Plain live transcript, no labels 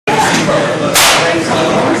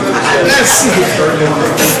Yes.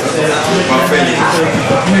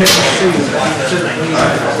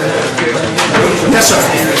 Yes, sir.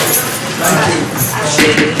 Thank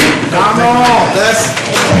you. Come on, let's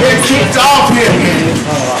get kicked off here.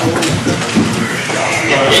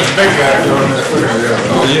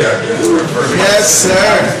 Oh, yeah. Yes, sir.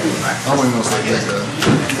 I wouldn't gonna say big dog.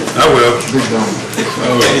 I will. Big dog.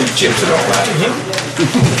 Chips it all out of him.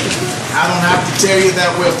 I don't have to tell you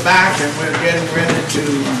that we're back and we're getting ready to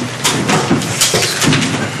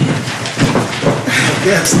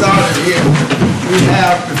get started here. We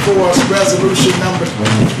have before us resolution number,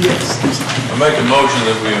 yes. I make a motion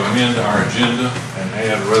that we amend our agenda and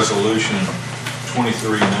add resolution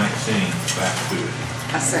 2319 back to it.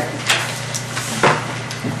 I second.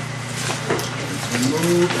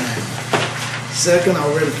 Move and second,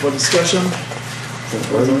 all ready for discussion.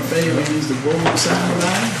 Those in favor use the vote sign of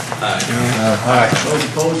aye. Aye. Those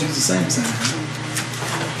opposed use the same sign.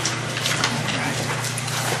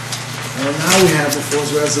 All right. Now we have before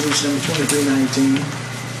us resolution number 2319,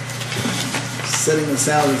 setting a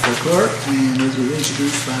salary for clerk, and this was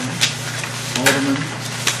introduced by Alderman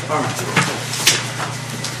Arthur.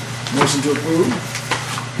 Motion to approve.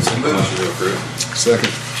 Motion to approve.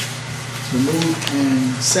 Second. The move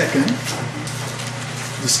and second.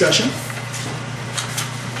 Discussion.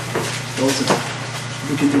 We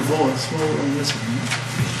can do voice vote on this one.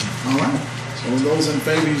 All right. So those in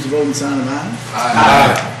favor use the voting sign of aye.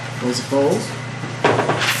 Aye. Those opposed?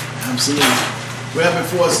 Absolutely. We have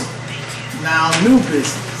before us now new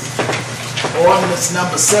business. Ordinance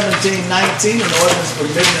number 1719, an ordinance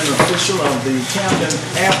permitting an official of the Camden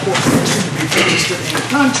Airport Commission to be registered in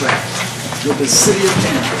contract with the city of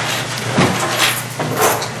Camden.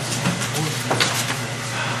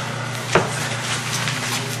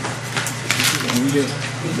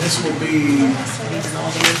 This will be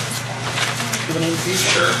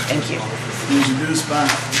Sure. Thank you. introduced by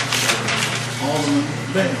Alderman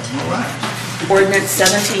Bell. All right. Ordinance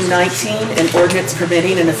 1719, an ordinance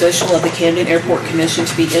permitting an official of the Camden Airport Commission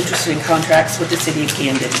to be interested in contracts with the city of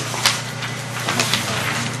Camden.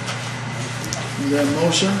 Is there a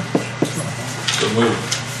motion? So move.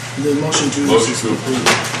 Is there a motion to approve.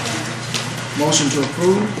 Motion to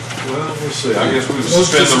approve? Well, let's see. I guess we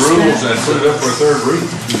suspend the rules and put it up for a third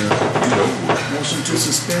reading. Motion to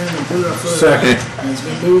suspend and put it up for a Second. And it's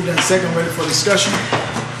been moved and second, ready for discussion.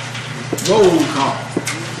 Roll call.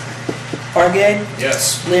 Argid?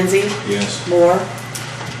 Yes. Lindsay? Yes. Moore?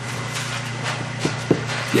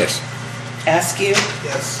 Yes. Askew?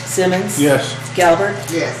 Yes. Simmons? Yes. Galbert?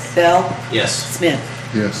 Yes. Bell? Yes. Smith?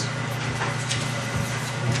 Yes.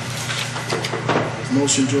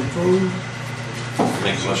 Motion to approve.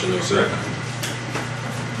 Make a motion to accept.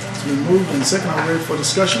 It's been moved and second, I'm ready for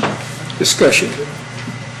discussion. Discussion.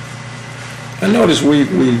 I notice we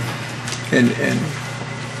and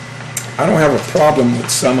I don't have a problem with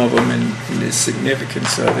some of them and the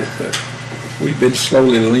significance of it, but we've been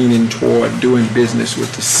slowly leaning toward doing business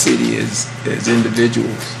with the city as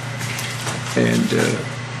individuals. And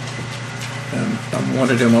I'm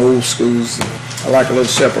one of them old schools. I like a little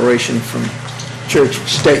separation from church and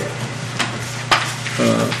state.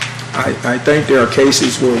 I think there are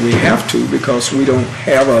cases where we have to because we don't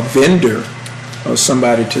have a vendor or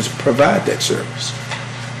somebody to provide that service.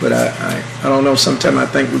 But I don't know, sometimes I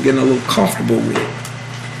think we're getting a little comfortable with it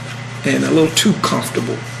and a little too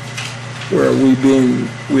comfortable where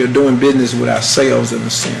we're doing business with ourselves in a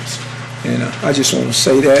sense. And I just want to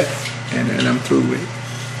say that and I'm through with it.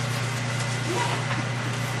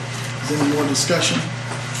 Is there any more discussion?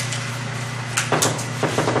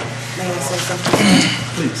 May I say something?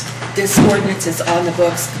 Please. This ordinance is on the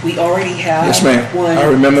books. We already have Yes, ma'am. one. I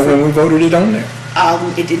remember when we voted it on there.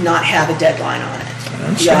 It did not have a deadline on it. The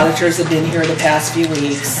understand. auditors have been here the past few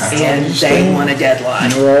weeks I and they understand. want a deadline.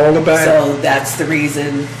 I know all about it. So that's the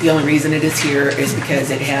reason, the only reason it is here is because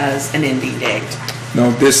it has an ending date. No,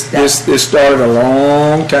 this started a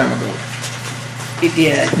long time ago. It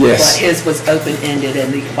did. Yes. But his was open-ended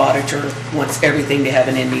and the auditor wants everything to have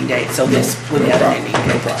an ending date, so this would have an ending date.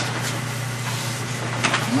 No problem.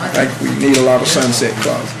 I think we need a lot of sunset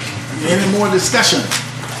clauses. Any more discussion?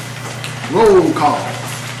 Roll call.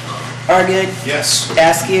 Argid? Yes.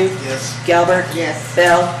 Askew? Yes. Galbert? Yes.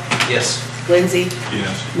 Bell? Yes. Lindsay?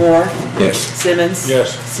 Yes. Moore? Yes. Simmons?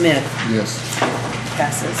 Yes. Smith? Yes.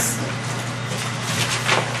 Passes.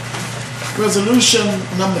 Resolution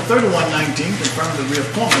number 3119, confirming the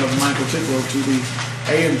reappointment of Michael Tidwell to the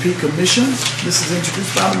A&P Commission. This is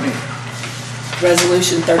introduced by the mayor.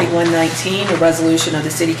 Resolution 3119, a resolution of the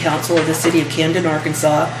City Council of the City of Camden,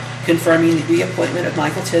 Arkansas, confirming the reappointment of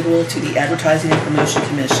Michael Tidwell to the Advertising and Promotion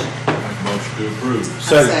Commission. Make a motion to approve.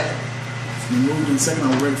 Second. Been moved and second,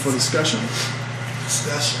 are we ready for discussion?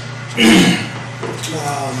 Discussion.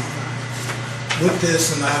 With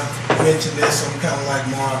this, and I've mentioned this, I'm kind of like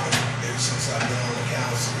Marvin, ever since I've been on the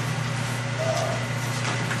council.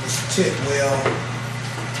 Mr. Tidwell,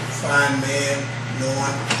 fine man,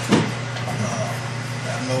 knowing,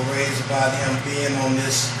 got no raise about him being on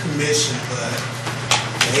this commission, but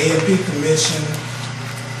the A&P commission,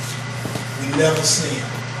 we never see him,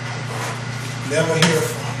 never hear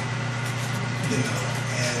from him, you know,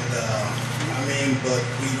 and but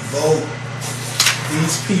we vote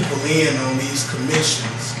these people in on these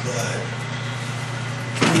commissions, but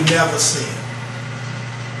we never see them.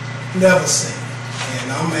 Never see them.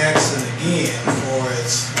 And I'm asking again for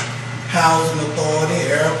its housing authority,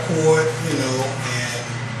 airport, and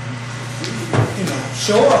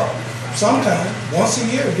show up sometime, once a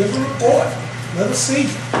year, give a report, let us see,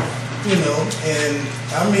 and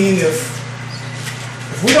I mean, if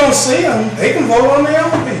we don't see them, they can vote on their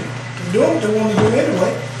own people. Do what they want to do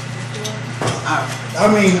anyway. I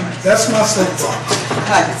mean, that's my soapbox. I'd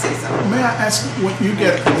like to say something. May I ask, when you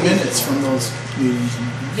get the minutes from those meetings,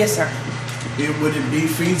 Yes, sir. would it be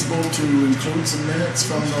feasible to include some minutes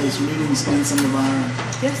from those meetings in some of our?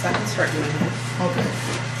 Yes, I can start doing that. Okay.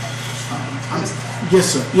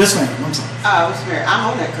 Yes, sir. Yes, ma'am. I'm sorry. Mr. Mayor,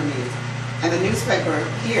 I'm on that committee, and the newspaper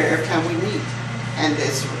here, every time we meet, and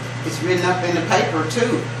it's written up in the paper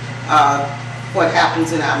too, what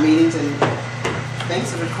happens in our meetings, and things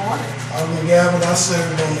are recorded. Alderman Gavin, I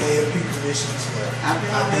served on the A&P commission as well. I've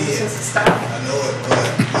been on it since it started. I know it, but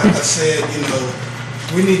like I said,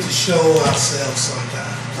 we need to show ourselves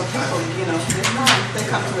sometime. So people, there's no, they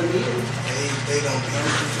come to the meeting. They don't be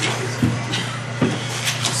able to do it.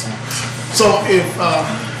 So if,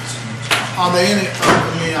 are there any,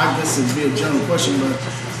 I guess it'd be a general question, but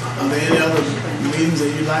are there any other meetings that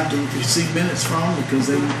you'd like to receive minutes from? Because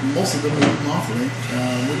most of them are monthly.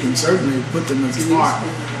 We can certainly put them as part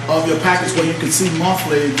of your package where you can see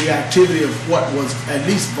monthly the activity of what was at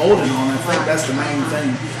least voted on. I think that's the main thing,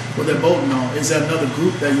 what they're voting on. Is there another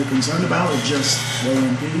group that you're concerned about, or just the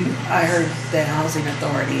A&P? I heard the Housing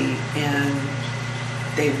Authority, and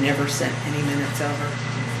they've never sent any minutes over.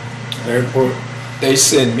 They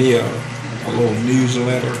send me a little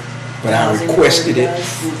newsletter, but I requested it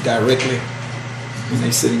directly, and they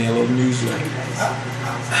send me a little newsletter.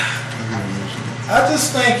 I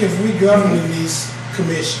just think if we govern in these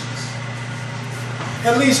commissions,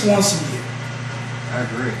 at least once a year, I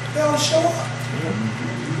agree. they'll show up.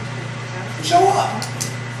 Show up.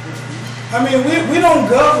 I mean, we don't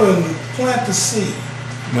govern plant the seed.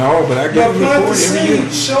 No, but I get a But plant the report every year.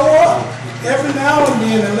 seed, show up every now and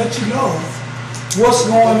then and let you know what's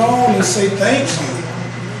going on and say thank you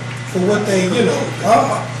for what they,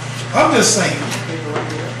 I'm just saying. I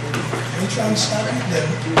ain't trying to stop you,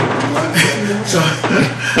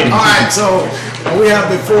 All right, so we have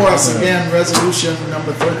before us again resolution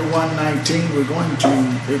number 3119. We're going to,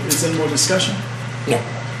 is there more discussion? Yeah.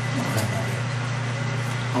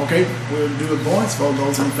 Okay, we'll do a voice vote.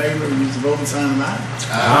 Those in favor, use the voting sign of aye.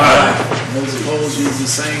 Aye. Those opposed, use the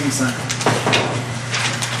same sign.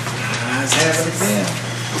 Ayes have it again.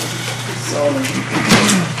 So,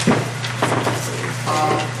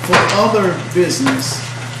 for other business,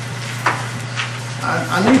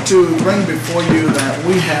 I need to bring before you that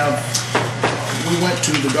we went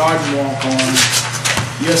to the garden walk on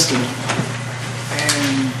yesterday,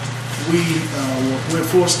 and we're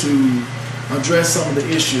forced to address some of the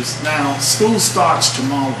issues. Now, school starts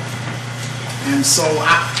tomorrow, and so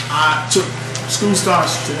I took, school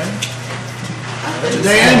starts today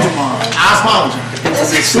and tomorrow. I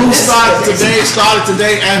apologize. School started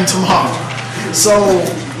today and tomorrow. So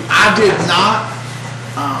I did not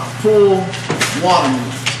pull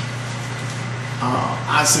watermelon.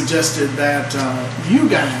 I suggested that you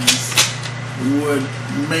guys would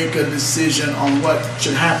make a decision on what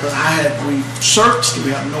should happen. We searched,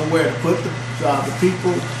 we have nowhere to put the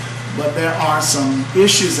people, but there are some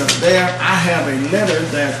issues that are there. I have a letter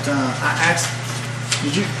that I asked,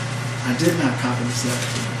 I did not copy this letter.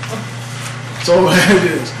 So it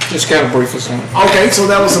is. Just kind of brief us on it. Okay, so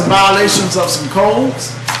there was some violations of some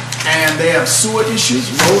codes, and they have sewer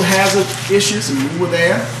issues, road hazard issues, and we were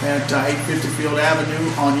there at 850 Field Avenue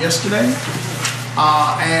on yesterday.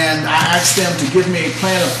 And I asked them to give me a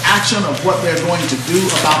plan of action of what they're going to do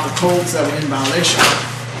about the codes that were in violation.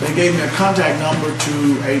 They gave me a contact number to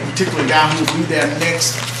a particular guy who will be there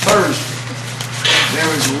next Thursday. There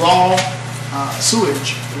is raw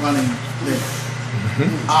sewage running there.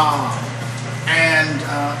 And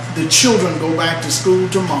the children go back to school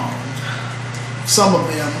tomorrow, some of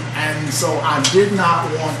them, and so I did not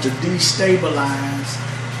want to destabilize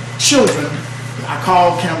children. I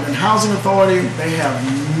called Camden Housing Authority. They have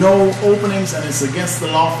no openings, and it's against the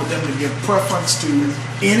law for them to give preference to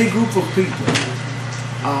any group of people.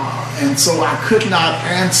 And so I could not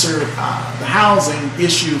answer the housing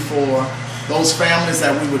issue for those families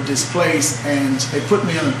that we would displace, and they put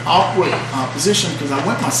me in an awkward position because I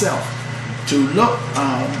went myself to look.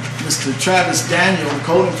 Mr. Travis Daniel, the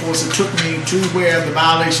code enforcer, took me to where the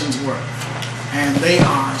violations were. And they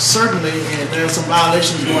are certainly, and there's some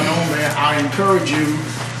violations going on there. I encourage you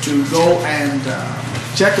to go and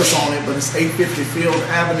check us on it, but it's 850 Field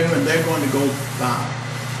Avenue, and they're going to go,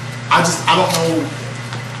 I don't know,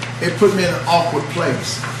 it put me in an awkward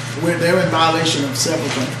place where they're in violation of several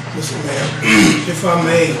things. Mr. Mayor, if I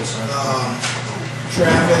may,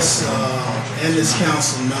 Travis and this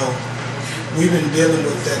council know, we've been dealing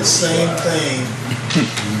with that same thing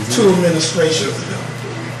 2 administrations ago.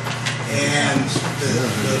 And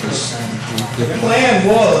the plan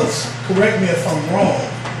was, correct me if I'm wrong,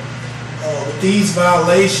 with these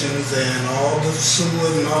violations and all the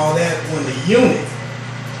sewer and all that, when the unit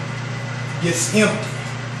gets empty,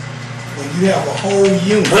 when you have a whole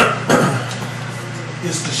unit,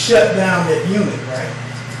 is to shut down that unit, right?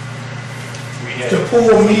 To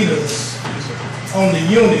pull meters on the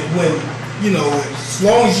unit when, you know, as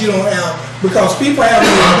long as you don't have, because people have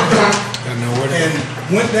and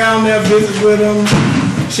went down there, visited with them,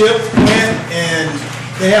 Chip went, and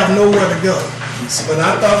they have nowhere to go. But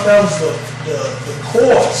I thought that was the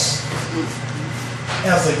course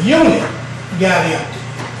as a unit got empty.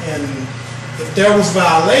 And if there was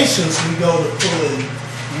violations, we go to pulling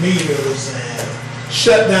meters and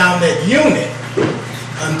shut down that unit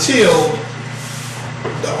until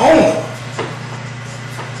the owner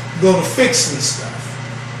go to fixing stuff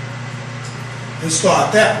and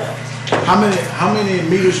start that way. How many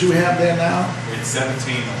meters do you have there now? It's 17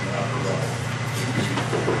 on the upper level.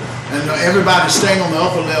 And everybody's staying on the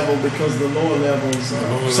upper level because the lower levels,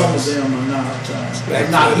 some of them are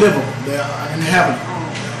not livable. They're uninhabitable.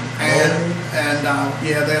 And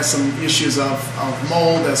yeah, there's some issues of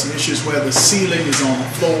mold. There's some issues where the ceiling is on the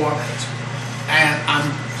floor. And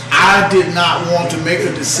I did not want to make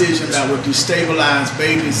a decision that would destabilize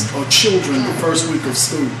babies or children the first week of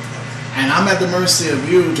school. And I'm at the mercy of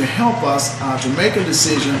you to help us to make a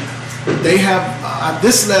decision. They have,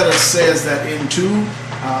 this letter says that in two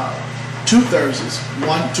Thursdays,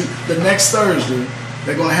 the next Thursday,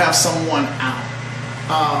 they're going to have someone out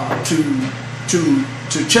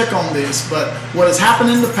to check on this. But what has happened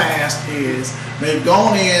in the past is they've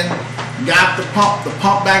gone in, got the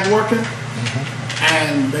pump back working,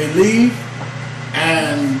 and they leave,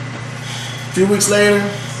 and a few weeks later,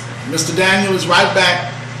 Mr. Daniel is right back.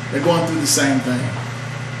 They're going through the same thing.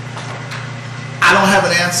 I don't have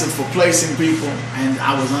an answer for placing people, and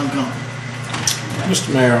I was uncomfortable.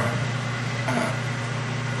 Mr. Mayor,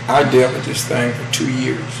 I dealt with this thing for 2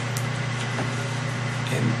 years.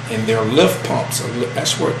 And their lift pumps,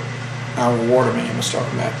 that's what our waterman was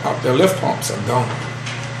talking about. Their lift pumps are gone.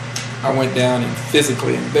 I went down and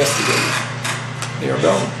physically investigated. They are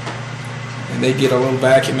gone. And they get a little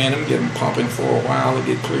vacuum in them, get them pumping for a while,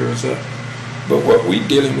 it clears up. But what we're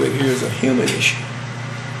dealing with here is a human issue.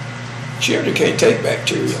 Children can't take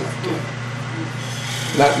bacteria like that.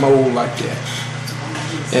 Not mold like that.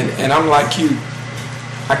 And I'm like you.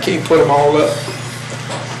 I can't put them all up.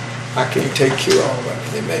 I can't take care of all of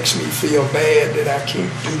it. It makes me feel bad that I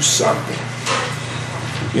can't do something.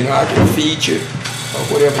 You know, I can feed you or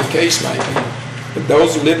whatever the case might be. But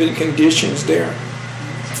those living conditions there,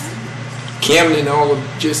 Camden all would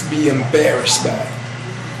just be embarrassed by it.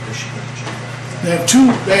 They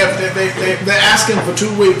have they're asking for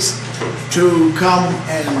 2 weeks to come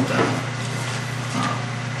and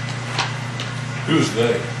Who's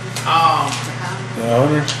they? The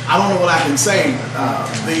owner? I don't know what I can say.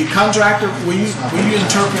 The contractor, will you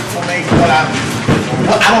interpret for me what I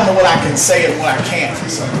don't know what I can say and what I can't.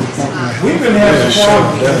 So. We've been having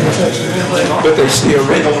problems. But they still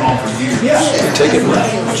rent. Yeah. They take it right.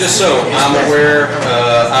 Just so I'm aware,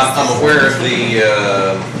 I'm aware of the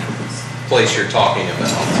place you're talking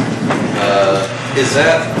about. Is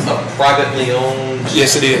that a privately owned?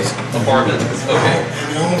 Yes, it is. Apartment? Okay.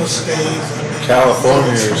 And the owner stays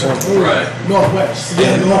California or something. Right. Northwest.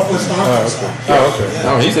 in Northwest Arkansas. Oh, okay.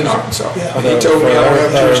 No, he's in Arkansas. Yeah. He told me I don't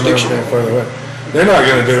have jurisdiction. Further away. They're not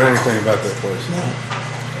gonna do anything about that place.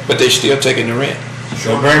 But they still taking the rent.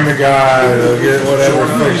 They'll bring the guy, they'll get whatever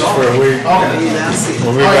fixed for a week.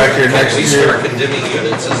 We'll be back here At next least year. they're condemning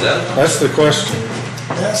units, is that? That's the question.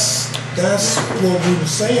 That's that's what we were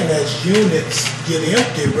saying, as units get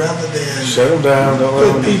empty rather than Shut them down, don't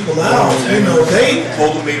let put them. people out. You know, they,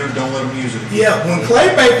 Hold the meter, don't let them use it. yeah, when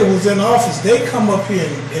Clay Baker was in office, they come up here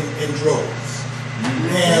in droves.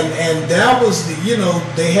 And that was the, you know,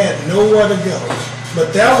 they had nowhere to go.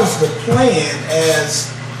 But that was the plan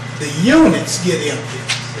as the units get empty,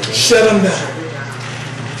 shut them down.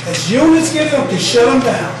 As units get empty, shut them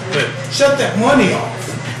down. Shut that money off.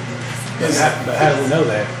 But how do we know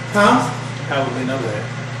that? Huh? How would we know that?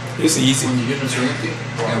 It's easy. When the units are empty,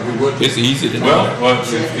 yeah, we would. It's easy to Well, know. well,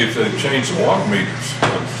 if they change the water meters,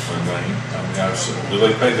 do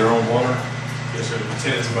they pay their own water? Yes, sir, the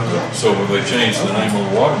tenants must. So when they change the name of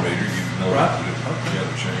the water meter, you know Right. you got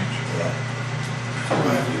to change. Right.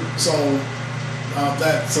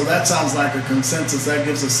 So that sounds like a consensus. That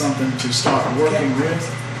gives us something to start working with.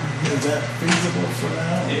 Is that feasible for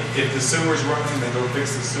now? If the sewer's running, they go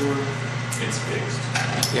fix the sewer, it's fixed.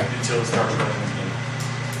 Yeah. Until it starts running again.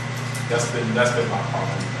 That's been my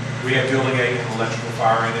problem. We have building A and electrical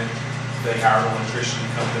fire in it. They hired an electrician to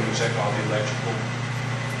come in and check all the electrical.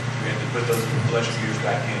 We had to put those electric meters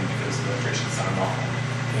back in because the electrician signed off on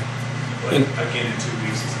it. But again, in 2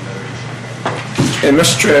 weeks, it's another issue. And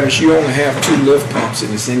Mr. Travis, you only have 2 lift pumps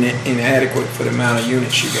and it's inadequate for the amount of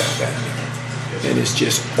units you got down there. And it's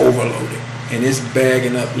just overloaded. And it's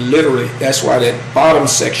bagging up literally, that's why that bottom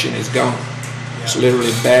section is gone. It's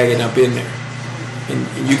literally bagging up in there. And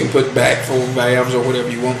you can put back 4 valves or whatever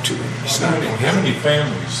you want to. And it's not gonna How happen. many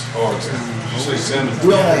families are there? Did you say 7?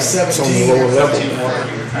 We only have It's on the 17 lower level.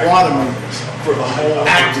 water meters. For the whole,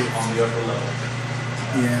 Active. on the upper level.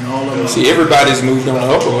 Yeah, and all of them. See, everybody's moved on the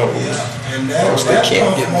upper levels. Yeah, and Because they that can't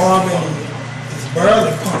pump, get- Marvin, is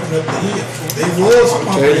barely pumping up the hill. They was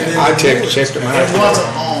pumping it in the I woods. checked them It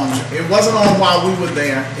out. wasn't on while we were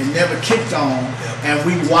there. It never kicked on, and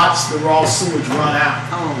we watched the raw sewage run out.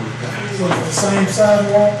 Oh, So it's the same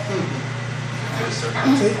sidewalk?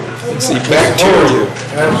 See, bacteria,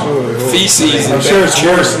 Absolutely. feces and I'm sure it's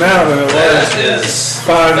worse bacteria. now than it That was. is.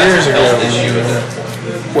 5 years that's a ago. health issue at that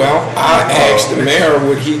point. Well, I asked the mayor,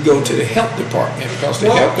 would he go to the health department, because the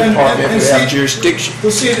Well, health and department would have see- jurisdiction.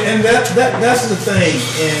 Well, see, and that's the thing,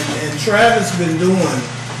 and Travis been doing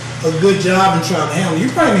a good job in trying to handle. You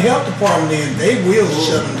bring the health department in, they will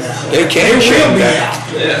shut them down. They can They shut will them be down. out.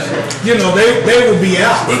 Yeah. You know, they will be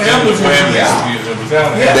out. But then the Families will be families, out.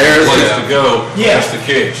 without Yeah. a place to go, Yeah. that's the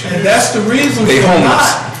catch. And that's the reason They for homeless.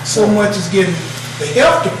 not so much as getting the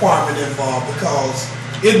health department involved, because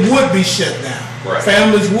it would be shut down. Right.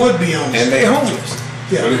 Families would be on. And they homeless.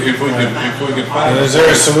 Yeah. But if we could find. Is there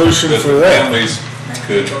a solution that for the that? Families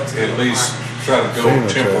could at least try to go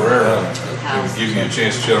temporarily, it would give you a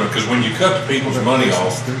chance to shut them, because when you cut the people's money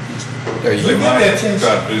off, There they you go. get might that attention.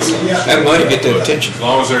 try to do something. Yeah. That money get their attention. As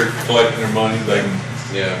long as they're collecting their money, they can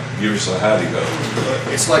Yeah. give us a howdy ho.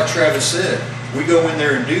 It's like Travis said, we go in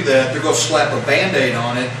there and do that, they're gonna slap a Band-Aid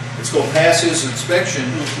on it, it's gonna pass his inspection,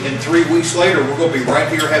 and 3 weeks later, we're gonna be right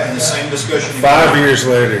here having the same discussion. 5 years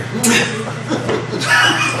later.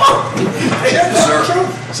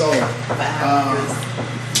 So, do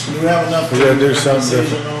we have enough? We gotta do something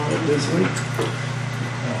decision on it this week?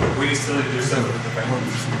 We still need to do something with the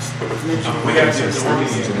families. We have to absorb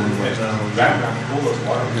the background, pull those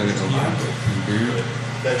water.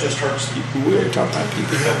 That just hurts. We're talking about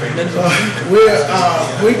people.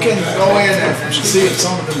 We can go in and see if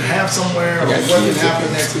some of them have somewhere or what can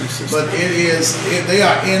happen next, but they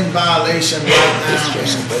are in violation right now.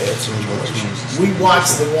 And we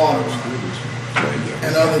watch the water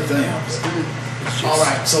and other things. All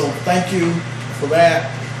right, so thank you for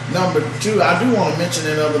that. Number 2, I do want to mention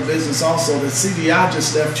in other business also that CDI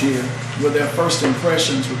just left here with their first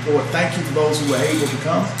impressions report. Thank you for those who were able to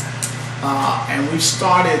come. And we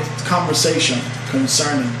started conversation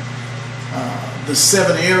concerning the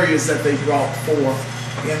 7 areas that they brought forth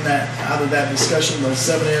in that, out of that discussion, those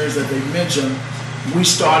 7 areas that they mentioned. We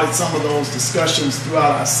started some of those discussions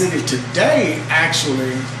throughout our city. Today,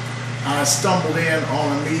 actually, I stumbled in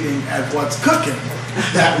on a meeting at What's Cooking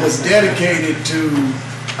that was dedicated to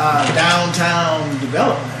downtown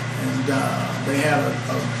development. And they had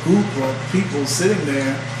a group of people sitting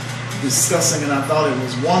there discussing, and I thought it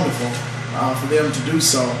was wonderful for them to do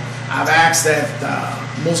so. I've asked that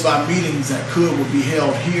most of our meetings that would be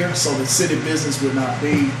held here, so that city business would not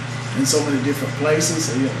be in so many different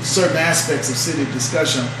places. You know, certain aspects of city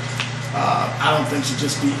discussion, I don't think should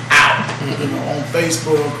just be out, on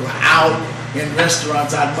Facebook or out in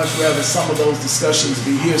restaurants. I'd much rather some of those discussions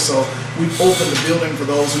be here. So we've opened the building for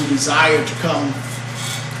those who desire to come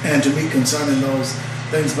and to meet concerning those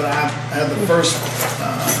things. But I have the first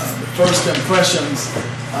impressions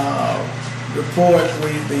report,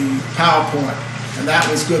 the PowerPoint, and that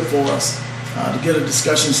was good for us to get a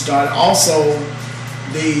discussion started. Also,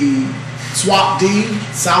 the SWAP-D,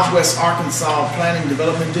 Southwest Arkansas Planning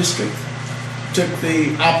Development District, took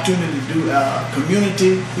the opportunity to do a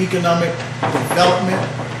community economic development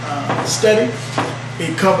study.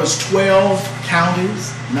 It covers 12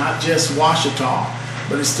 counties, not just Ouachita,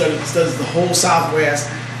 but it studies the whole Southwest,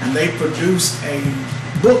 and they produced a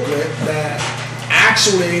booklet that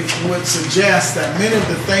actually would suggest that many of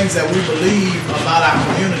the things that we believe about our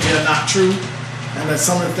community are not true, and that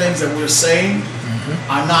some of the things that we're saying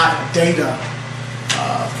are not data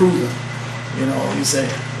proven. You know, you say,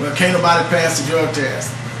 well, can't nobody pass the drug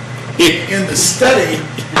test. In the study,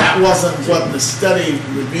 that wasn't what the study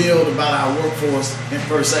revealed about our workforce in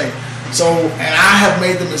per se. So, and I have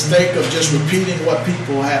made the mistake of just repeating what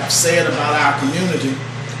people have said about our community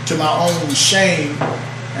to my own shame,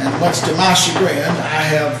 and much to my chagrin, I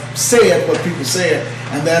have said what people said,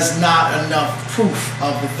 and there's not enough proof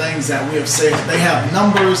of the things that we have said. They have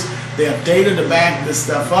numbers, they have data to back this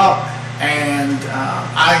stuff up, and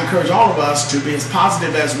I encourage all of us to be as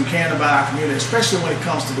positive as we can about our community, especially when it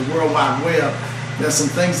comes to the World Wide Web. There's some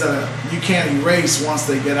things that you can't erase once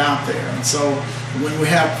they get out there. And so when we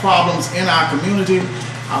have problems in our community,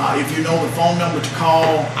 if you know the phone number to call,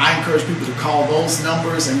 I encourage people to call those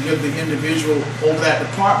numbers and give the individual over that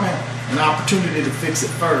department an opportunity to fix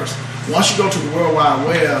it first. Once you go to the World Wide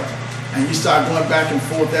Web and you start going back and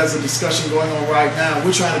forth, there's a discussion going on right now.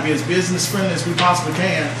 We're trying to be as business friendly as we possibly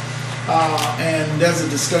can. And there's a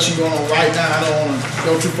discussion going on right now. I don't want to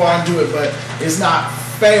go too far into it, but it's not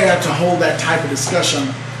fair to hold that type of discussion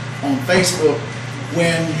on Facebook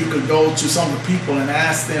when you could go to some of the people and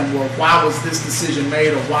ask them, well, why was this decision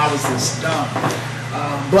made, or why was this done?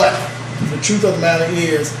 But the truth of the matter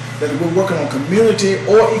is that if we're working on community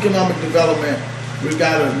or economic development, we've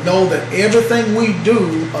got to know that everything we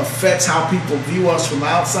do affects how people view us from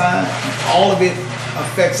outside, and all of it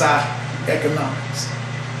affects our economics.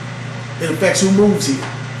 It affects who moves here.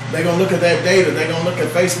 They're going to look at that data. They're going to look at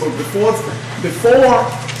Facebook. Before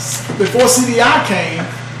CDI came,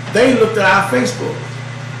 they looked at our Facebook.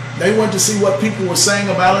 They went to see what people were saying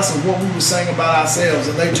about us and what we were saying about ourselves,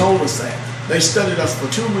 and they told us that. They studied us for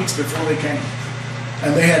 2 weeks before they came,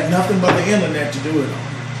 and they had nothing but the internet to do it on.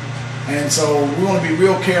 And so we want to be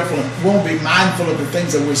real careful, and we want to be mindful of the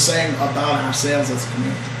things that we're saying about ourselves as a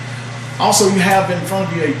community. Also, you have in front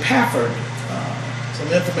of you a Pafford,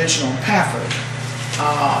 some information on Pafford.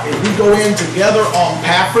 If we go in together on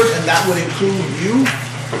Pafford, and that would include you,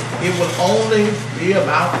 it would only be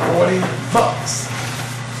about $40.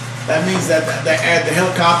 That means that they add the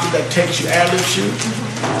helicopter that takes you, airlifts you.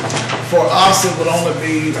 For us, it would only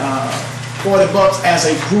be $40 as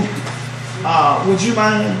a group. Would you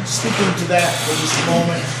mind speaking to that for just a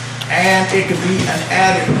moment? And it could be an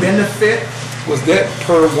added benefit. Was that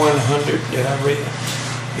per 100 that I read?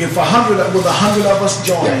 If 100 of us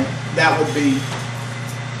joining, that would be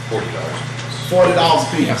 $40. $40 a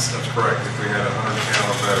piece. That's correct. If we had 100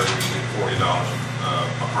 gallon battery, we'd need $40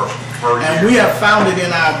 a person per year. And we have found it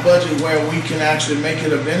in our budget where we can actually make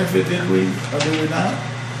it a benefit, did we, or did we not?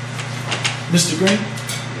 Mr. Green?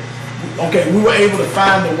 Okay, we were able to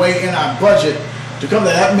find a way in our budget to come to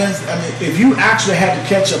that. Means, I mean, if you actually had to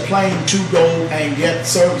catch a plane to go and get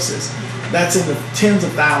services, that's in the tens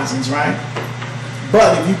of thousands, right?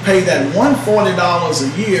 But if you pay that $140 a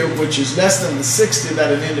year, which is less than the $60 that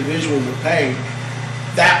an individual would pay,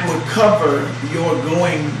 that would cover your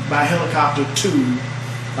going by helicopter to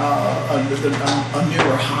a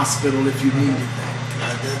nearer hospital if you needed that.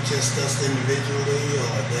 Now, that just us individually,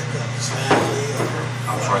 or that covers family, or?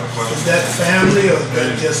 I'm sorry, the question. Is that family, or is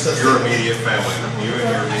that just us? Your immediate family, you and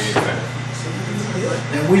your immediate family.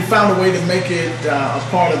 And we found a way to make it a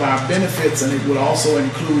part of our benefits, and it would also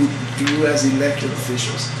include you as elected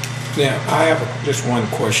officials. Now, I have just one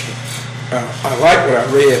question. I like what I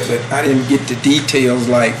read, but I didn't get the details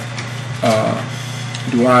like,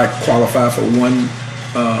 do I qualify for one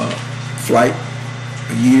flight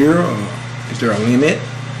a year, or is there a limit?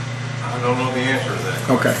 I don't know the answer to that.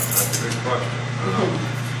 Okay. That's a good question.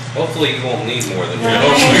 Hopefully you won't need more than When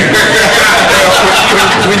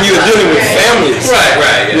you're dealing with families. Right,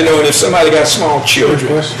 yeah. You know, and if somebody got small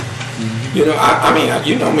children, you know, I mean,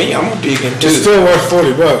 you know me, I'm gonna dig into It's it. still worth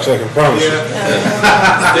 $40, I can promise you.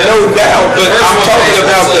 No doubt, but I'm talking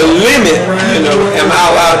about the limit, you know, am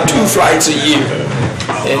I allowed 2 flights a year?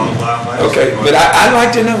 And, okay, but I'd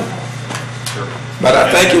like to know. But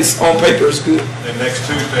I think it's, on paper, it's good. And next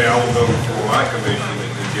Tuesday, I will go before my commission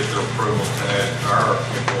and get their approval to add our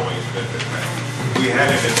employees benefit package. We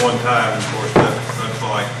had it at one time, of course, that's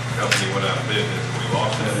like the company went out of business and we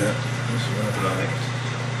lost it. But I think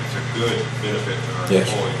it's a good benefit to our Yes.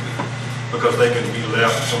 employees, because they can be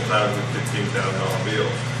left sometimes with $15,000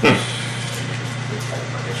 bills. I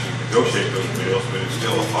guess you negotiate those bills, but it's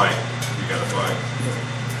still a fight. You gotta fight.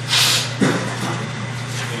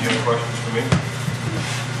 Any other questions for me?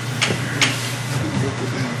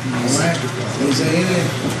 All right. Is there any?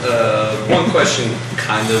 One question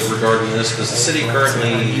kind of regarding this, does the city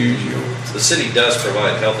currently, the city does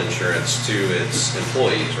provide health insurance to its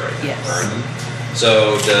employees right now? Yes. Right?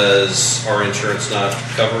 So does our insurance not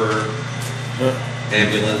cover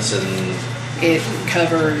ambulance and? It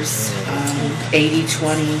covers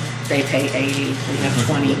 80/20, they pay 80, we have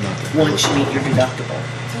 20, once you meet your deductible.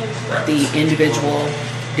 Right. The individual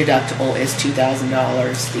deductible is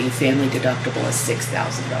 $2,000, the family deductible is $6,000.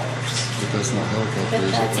 But that's not helicopter,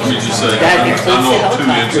 is it? Let me just say, That I includes the know of two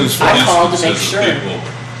helicopters. I called to make instances sure. of people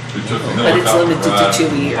who took the But it's helicopter limited to ride 2 a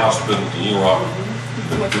from the year. hospital to Little Rock.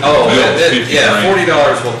 Oh, $50 yeah, grand.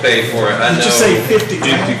 $40 will pay for it, I know. Did you say 50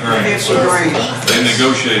 50 grand? grand. 50 grand. They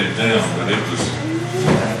negotiated down, but it was,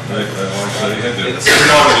 like I said, they had to, it It's-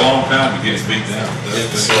 started a long time to get it beat down.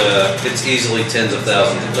 It's easily tens of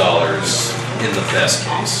thousands of dollars in the best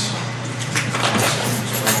case.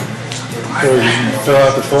 Or you fill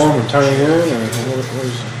out the form and turn it in, or what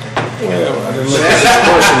is it? Well, I didn't look at this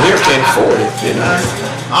person here can't afford it, you know,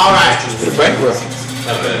 All right. the bankrupt.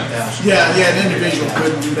 Yeah, an individual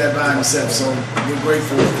couldn't do that by himself, so we're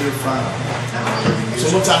grateful if, so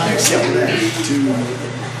what's our next step with that? To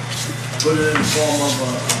put it in the form of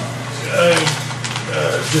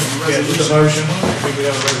Just a motion, we could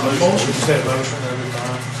have a resolution, we just have a motion every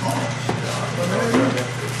time.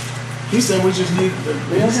 he said we just need the.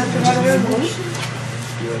 We don't have to have a resolution?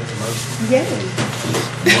 Yay.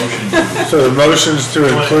 Motion. So the motion's to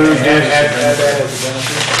include Add this? that as a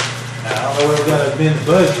benefit. Now, although we've got to amend the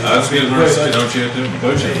budget. I was getting ready to say, don't you have to have a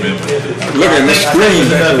budget amendment? Look at the screen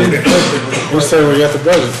back over there. Let's say we got the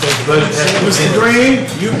budget. The budget has to be Mr. amended. Green,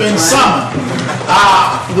 you've been summoned.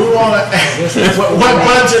 We wanna, what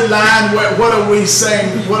budget line, what are we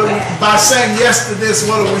saying, by saying yes to this,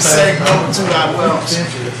 what are we saying no to our Well, bills?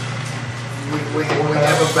 we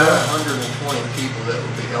have about 120 people that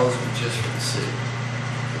will be eligible just for the city.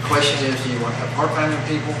 The question is, do you want to have part-time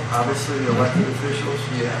people? Obviously, the elected officials,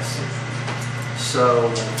 yes.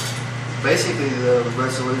 So basically, the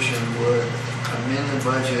resolution would amend the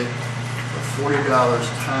budget of $40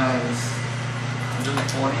 times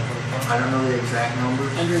 120. I don't know the exact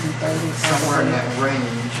numbers. 130, Somewhere in that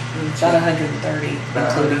range. about 130,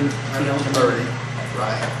 including the older. 130,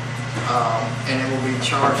 right. And it will be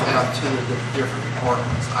charged out to the different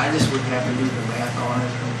departments. I just would have to do the math on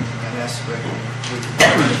it and aspect.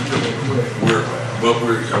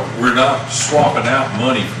 We're not swapping out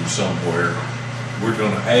money from somewhere. We're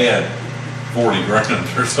gonna add 40 grand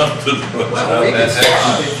or something to the budget. Well, we can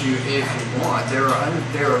swap if you want.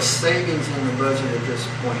 There are savings in the budget at this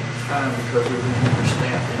point in time because we've been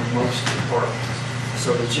understaffed in most departments.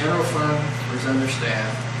 So the general fund is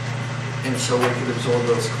understaffed, and so we could absorb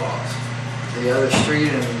those costs. The other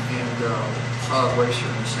street and solid waste are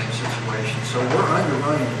in the same situation. So we're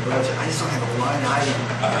underrunning the budget. I just don't have a line item.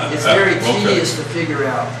 It's very tedious to figure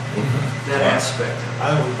out that aspect of it. I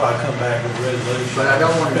think we'll probably come back with a resolution. But I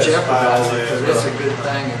don't want to Specify all jeopardize it because that it's a stuff. good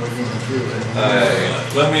thing and we need to do it.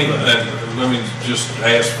 Let me just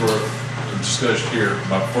ask for a discussion here.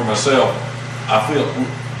 For myself, I feel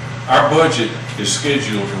our budget is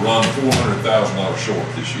scheduled to run $400,000 short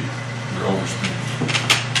this year. We're overspending.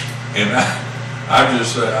 And I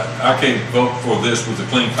just, I can't vote for this with a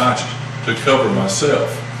clean conscience to cover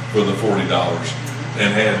myself for the $40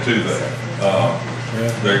 and add to that.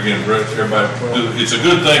 There again, everybody, it's a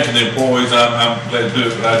good thing for the employees. I'm glad to do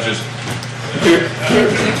it, but I just. You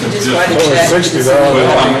can just write a check. $60.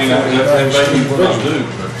 Well, I mean, that's what I'll do,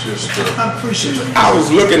 but just. I appreciate it. I was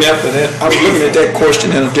looking at that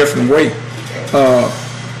question in a different way.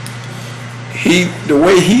 The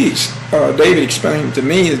way David explained to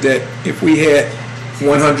me is that if we had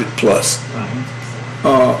 100 plus,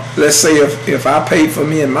 let's say if I paid for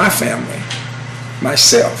me and my family,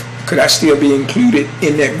 myself, could I still be included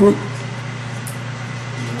in that group?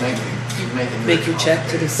 Make your check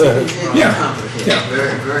to the city. Yeah.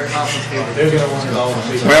 Very, very complicated. They're gonna want it all to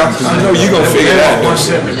be. Well, I know you're gonna figure it out. One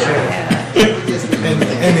separate check.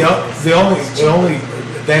 And the only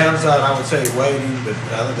downside, I would say, waiting, but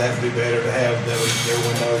I think that would be better to have, that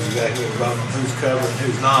everyone knows exactly who's covered and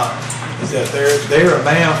who's not, is that their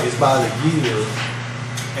amount is by the year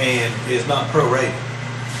and is not prorated.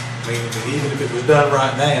 I mean, even if it was done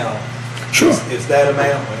right now, Sure. it's that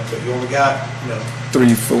amount, but you only got,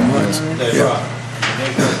 3-4 months. that's Yeah. right.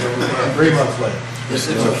 And then 3 months left. Is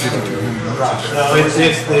it a No,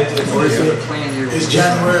 it's plan year? It's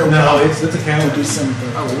January. No, it's a calendar. December.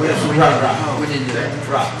 Oh, we didn't do that.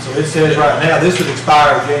 Right, so it says right now, this would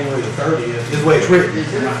expire January the 30th, is the way it's written. Is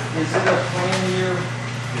it a plan year?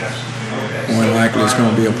 Yes. More than likely, it's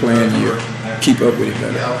gonna be a planned year. Keep up with it,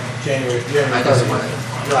 better. Yeah, January I just 30th. want to,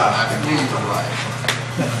 I knew you were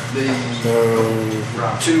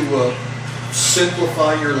right. To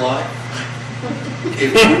simplify your life,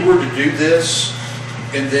 if we were to do this,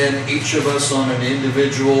 and then each of us on an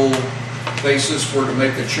individual basis were to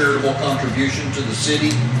make a charitable contribution to the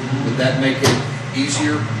city, would that make it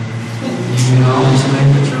easier? You can always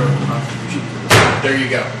make the charitable contribution. There you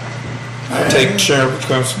go. I take charitable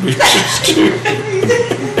contributions too.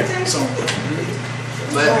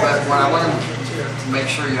 But what I want to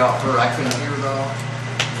make sure y'all heard, I couldn't hear it all.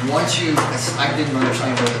 Once you, I didn't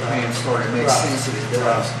understand where the plan started, it makes sense that it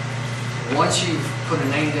does. Once you put a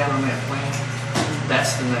name down on that plan,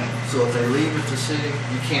 that's the name. So if they leave with the city,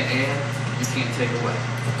 you can't add, you can't take away.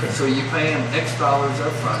 Okay. So you pay them X dollars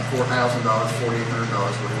up front, $4,000, $4,800,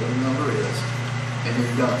 whatever the number is, and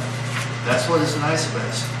you're done. That's what is nice about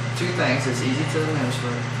it. Two things, it's easy to administer,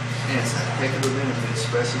 and it's a heck of a benefit,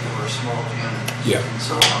 especially for a small county. Yeah. And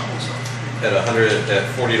so on, so. At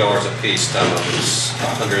 $40 a piece, times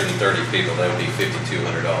 130 people, that would be $5,200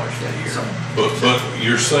 a year. But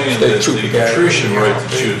you're saying that the attrition rate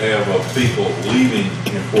that you'd have of people leaving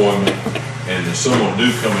employment and then someone new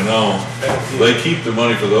coming on, they keep the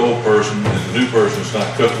money for the old person and the new person's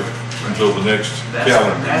not covered until the next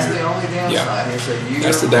calendar year. That's the only downside, is that you.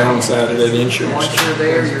 That's the downside of that insurance. Once you're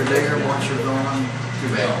there, once you're gone, too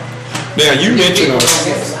bad. Now, you mentioned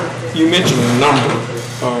a number,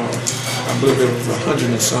 I believe it was 100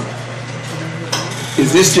 and something.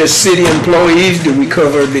 Is this just city employees? Do we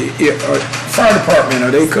cover the fire department?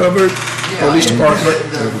 Are they covered? Police department?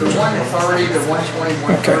 The 130, the 120,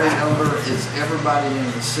 130 number is everybody in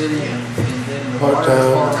the city, and then the water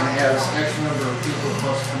department has X number of people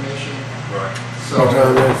plus commission. Right.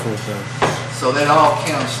 So that all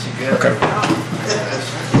counts together. Okay.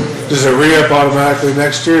 Does it re-up automatically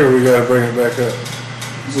next year, or we gotta bring it back up?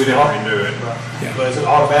 We didn't renew it. But it's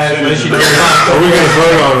automatic, unless you do Are we gonna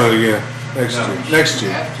vote on it again next You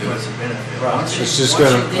year? have to, it's a benefit. Right. Once you- It's just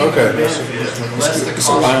once gonna- you deem it a okay. benefit, unless the It's a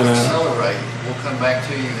cost line will item. accelerate, we'll come back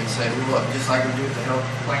to you and say, well, look, just like we do with the health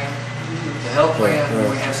plan, the health plan, Right.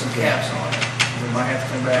 we have some caps on it. We might have to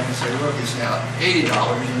come back and say, look, it's now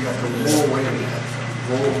 $80, and you have to, whoa, wait a minute,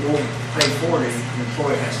 we'll pay 40, the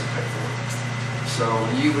employee has to pay 40. So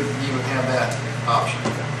you would have that option.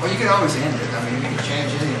 Or you can always end it, I mean, you can change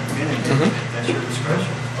any minute, that's your discretion.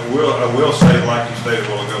 I will say, like you stated a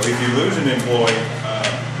while ago, if you lose an employee,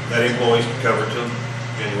 that employee's covered till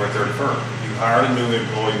January 31st. If you hired a new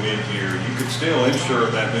employee mid-year, you could still insure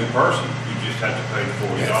that new person. You just have to pay the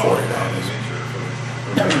 $40 to have them insured for the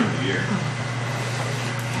remainder of the year.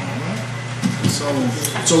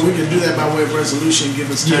 So we can do that by way of resolution, give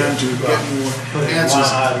us time to get more answers.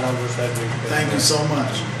 Thank you so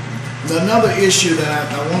much. Another issue that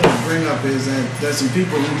I wanted to bring up is that there's some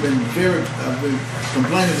people who've been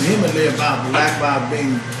complaining vehemently about the lack of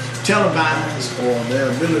being televised or their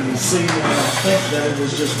ability to see. And I think that it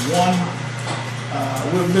was just one,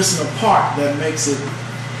 we're missing a part that makes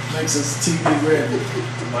us TV ready.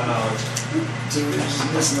 My knowledge. So we're just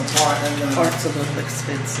missing a part. And, Part's a little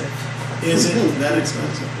expensive. is it that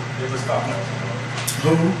expensive? It was $5,000.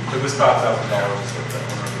 Who? It was $5,000 with that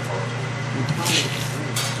one other part.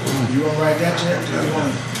 You want to write that yet?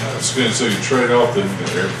 I was gonna say you trade off the. No,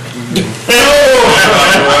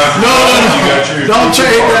 don't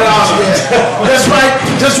trade that off yet.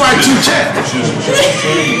 Just write two checks.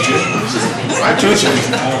 Write two checks.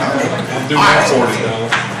 I'm doing that $40.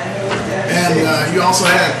 And you also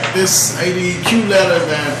had this ADQ letter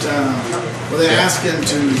that, where they're asking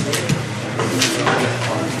to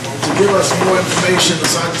give us more information.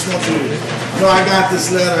 So I just want you to know I got this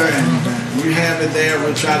letter and you have it there.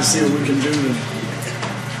 We'll try to see what we can do.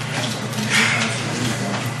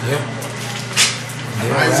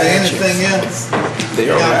 Is there anything else? They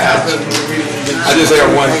are right. I just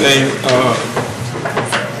have one thing.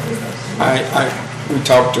 We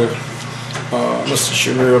talked to Mr.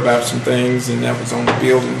 Shamir about some things, and that was on the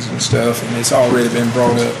buildings and stuff, and it's already been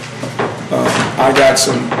brought up. I got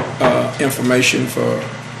some information for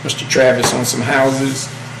Mr. Travis on some houses.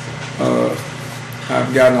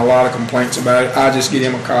 I've gotten a lot of complaints about it. I'll just get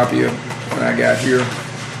him a copy of what I got here.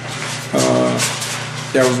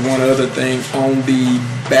 There was one other thing on the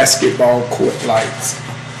basketball court lights.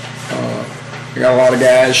 I got a lot of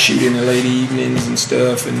guys shooting in the late evenings and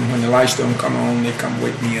stuff, and when the lights don't come on, they come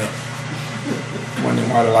wake me up. wondering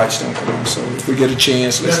why the lights don't come on. So if we get a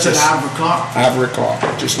chance, let's That's just. at Ivory Clark? Ivory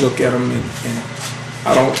Clark, just look at them and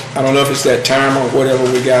I don't know if it's that time or whatever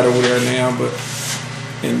we got over there now, but,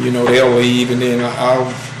 and you know, they'll leave and then I'll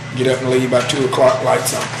get up and leave by 2 o'clock,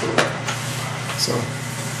 lights on. So,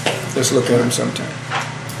 let's look at them sometime.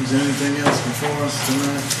 Is there anything else before us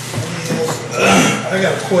tonight? Yes, I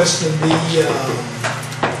got a question. The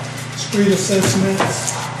street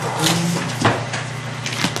assessments, we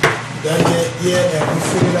done that yet? Have we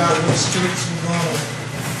figured out which streets we're gonna,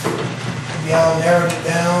 y'all narrowed it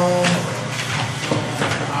down?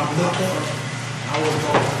 I've looked up. I was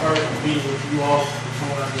going to first meeting with you all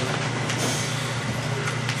before I did.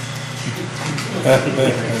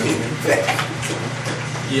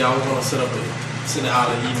 Yeah, I was going to send out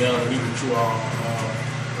an email and meet with you all.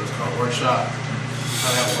 What's called workshop. I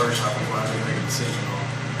have a workshop before I make a decision on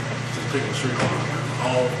just picking the street on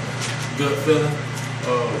all good feeling.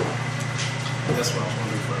 That's what I was going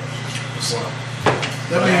to do first.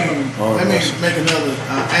 Let me make another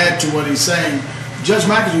add to what he's saying. Judge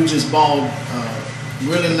McAdoo just bought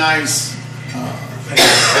really nice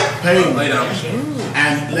pavement lay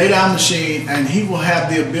down machine, and he will have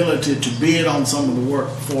the ability to bid on some of the work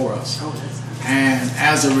for us. And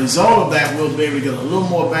as a result of that, we'll be able to get a little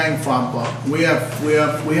more bang for our buck. We have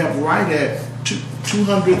right at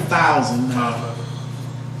 200,000 now.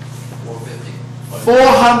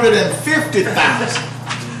 450,000.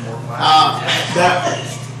 That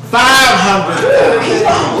 500,000.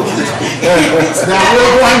 Now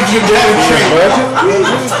we're going to dedicate.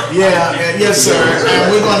 Yes, sir.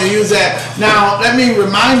 And we're going to use that. Now, let me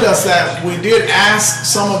remind us that we did ask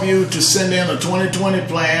some of you to send in a 2020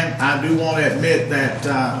 plan. I do want to admit that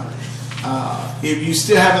if you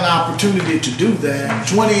still have an opportunity to do that,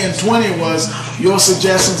 20 and 20 was your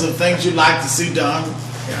suggestions of things you'd like to see done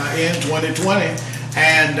in 2020.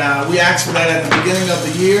 And we asked for that at the beginning of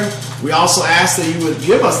the year. We also asked that you would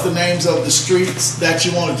give us the names of the streets that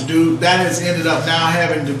you wanted to do. That has ended up now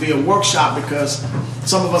having to be a workshop because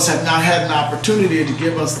some of us have not had an opportunity to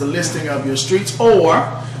give us the listing of your streets, or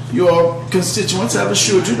your constituents have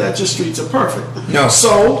assured you that your streets are perfect. No.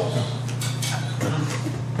 So,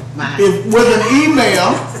 if with an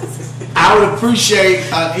email, I would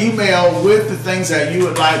appreciate an email with the things that you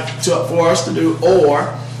would like for us to do,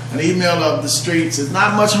 or an email of the streets. It's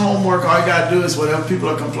not much homework. All you got to do is whatever people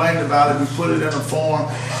are complaining about it, we put it in a form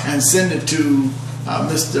and send it to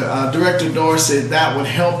Director Dorsey. That would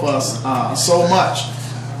help us so much.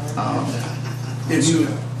 If you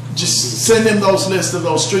just send him those lists of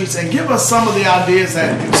those streets and give us some of the ideas,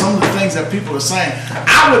 that some of the things that people are saying.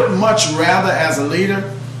 I would much rather, as a leader,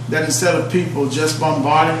 that instead of people just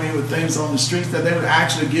bombarding me with things on the streets, that they would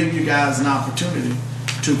actually give you guys an opportunity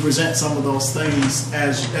to present some of those things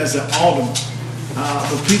as an alderman.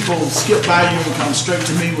 But people skip by you and come straight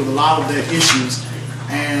to me with a lot of their issues,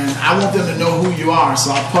 and I want them to know who you are.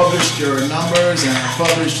 So I published your numbers and I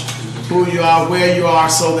published who you are, where you are,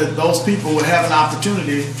 so that those people would have an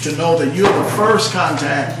opportunity to know that you're the first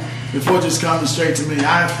contact before just coming straight to me.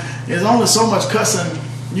 There's only so much cussing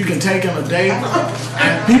you can take in a day,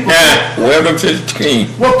 and people.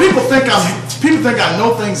 11:15. Well, people think I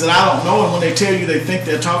know things that I don't know, and when they tell you, they think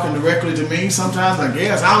they're talking directly to me. Sometimes I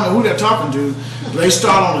guess I don't know who they're talking to. They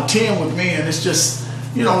start on a 10 with me, and it's just,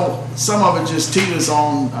 you know, some of it just teeters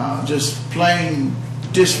on just plain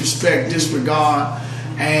disrespect, disregard,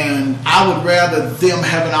 and I would rather them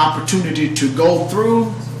have an opportunity to go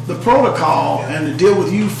through the protocol and to deal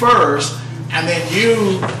with you first, and then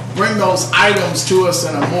you bring those items to us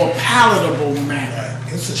in a more palatable manner.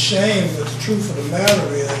 It's a shame, but the truth of the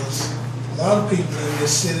matter is, a lot of people in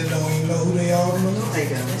this city don't even know who they are.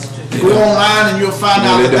 Go online and you'll find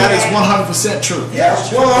out that is 100% true. Yeah,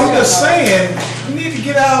 well, I'm just saying, you need to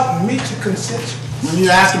get out and meet your constituents. When you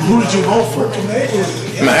ask them, who did you vote for?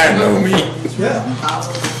 Might know me. Yeah.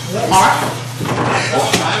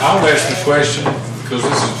 I'll ask the question, because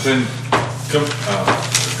this has been come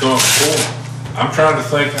before. I'm trying to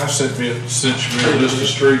think. I sent you a list of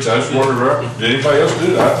streets. I just wondered, did anybody else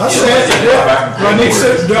do that? I said, yeah. Do I need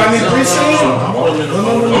to resend them?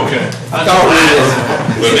 Okay. I thought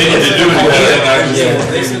But they need to do it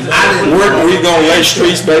again. Weren't we gonna lay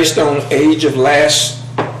streets based on age of last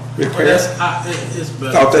repair? It's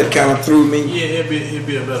better. Thought that kind of threw me. Yeah, it'd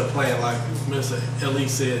be a better plan. Like Mr. Ellie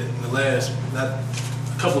said in the last, not a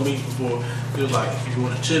couple of meetings before, it was like, if you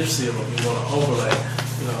want a chip seal, if you want an overlay,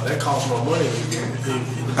 you know, that costs more money.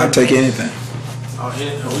 I'd take anything.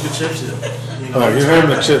 We could chip seal. You heard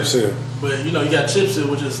the chip seal. But you know, you got chip seal,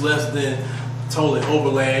 which is less than totally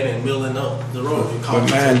overlaying and milling up the road. But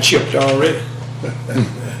mine chipped already.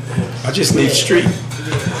 I just need street.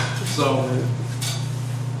 So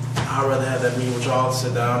I'd rather have that meeting with y'all,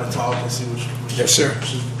 sit down and talk and see which Yes, sir.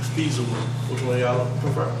 which is feasible, which one y'all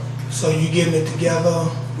prefer. So you getting it together?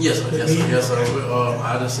 Yes, sir, The yes, sir, meeting? yes, sir.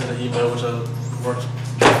 I just sent an email which works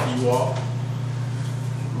for you all.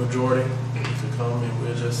 Majority to come and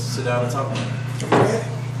we'll just sit down and talk about it. Okay.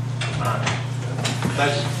 All right.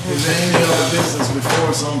 Thank you. Is there any other business before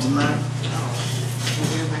us on tonight?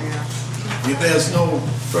 If there's no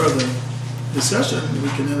further discussion, we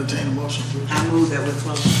can entertain a motion. I move that we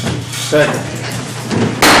close. Second.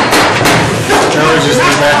 Charlie just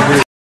came back to